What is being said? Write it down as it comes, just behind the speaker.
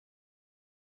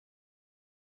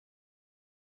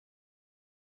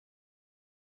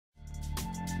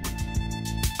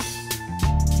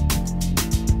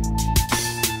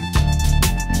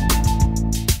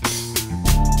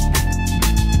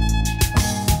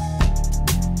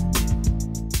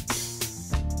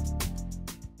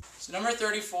number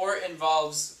 34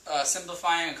 involves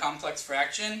simplifying a complex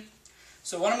fraction.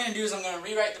 So what I'm going to do is I'm going to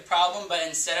rewrite the problem, but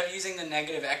instead of using the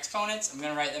negative exponents, I'm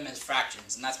going to write them as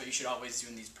fractions, and that's what you should always do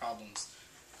in these problems.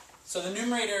 So the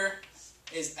numerator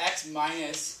is x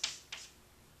minus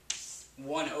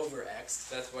 1 over x.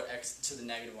 That's what x to the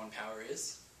negative 1 power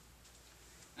is.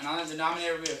 And on the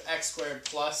denominator we have x squared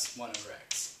plus 1 over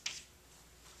x.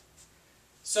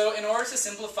 So in order to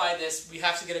simplify this, we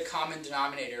have to get a common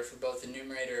denominator for both the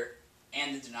numerator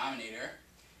and the denominator.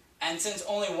 And since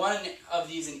only one of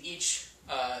these in each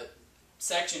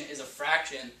section is a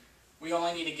fraction, we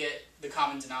only need to get the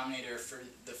common denominator for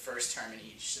the first term in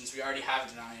each. Since we already have a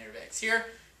denominator of x here,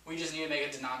 we just need to make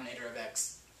a denominator of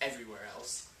x everywhere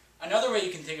else. Another way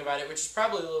you can think about it, which is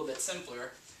probably a little bit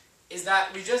simpler, is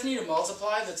that we just need to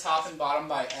multiply the top and bottom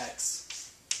by x.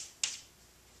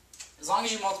 As long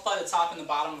as you multiply the top and the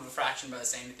bottom of a fraction by the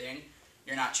same thing,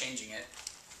 you're not changing it.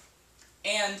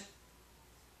 And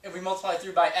if we multiply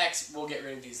through by x, we'll get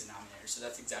rid of these denominators, so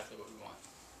that's exactly what we want.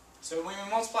 So when we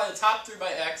multiply the top through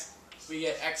by x, we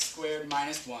get x squared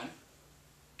minus 1.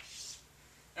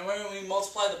 And when we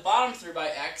multiply the bottom through by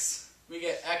x, we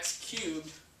get x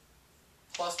cubed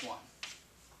plus 1.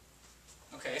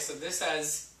 Okay, so this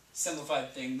has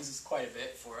simplified things quite a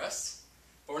bit for us.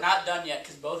 But we're not done yet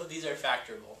because both of these are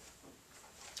factorable.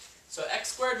 So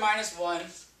x squared minus 1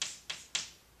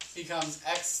 becomes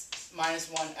x minus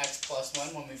 1 x plus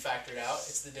 1 when we factor it out.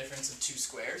 It's the difference of two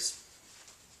squares.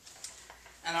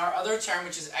 And our other term,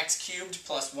 which is x cubed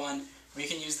plus 1, we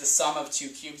can use the sum of two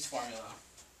cubes formula.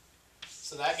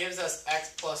 So that gives us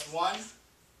x plus 1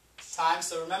 times,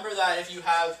 so remember that if you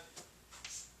have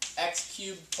x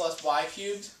cubed plus y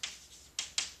cubed,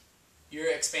 your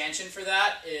expansion for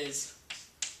that is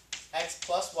x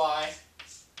plus y,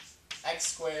 x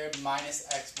squared minus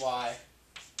xy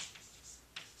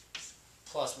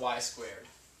plus y squared.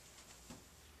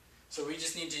 So we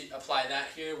just need to apply that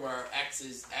here where our x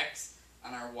is x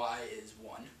and our y is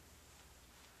 1.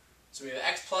 So we have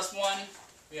x plus 1,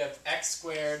 we have x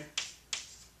squared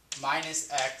minus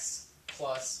x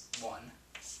plus 1.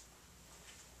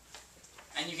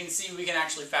 And you can see we can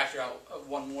actually factor out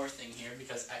one more thing here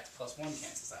because x plus 1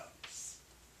 cancels out.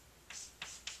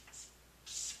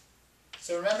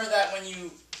 So remember that when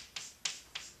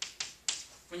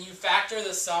you factor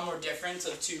the sum or difference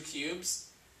of two cubes,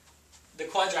 the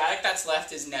quadratic that's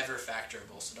left is never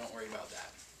factorable, so don't worry about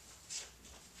that.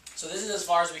 So this is as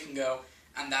far as we can go,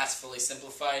 and that's fully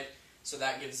simplified, so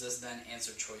that gives us then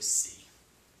answer choice C.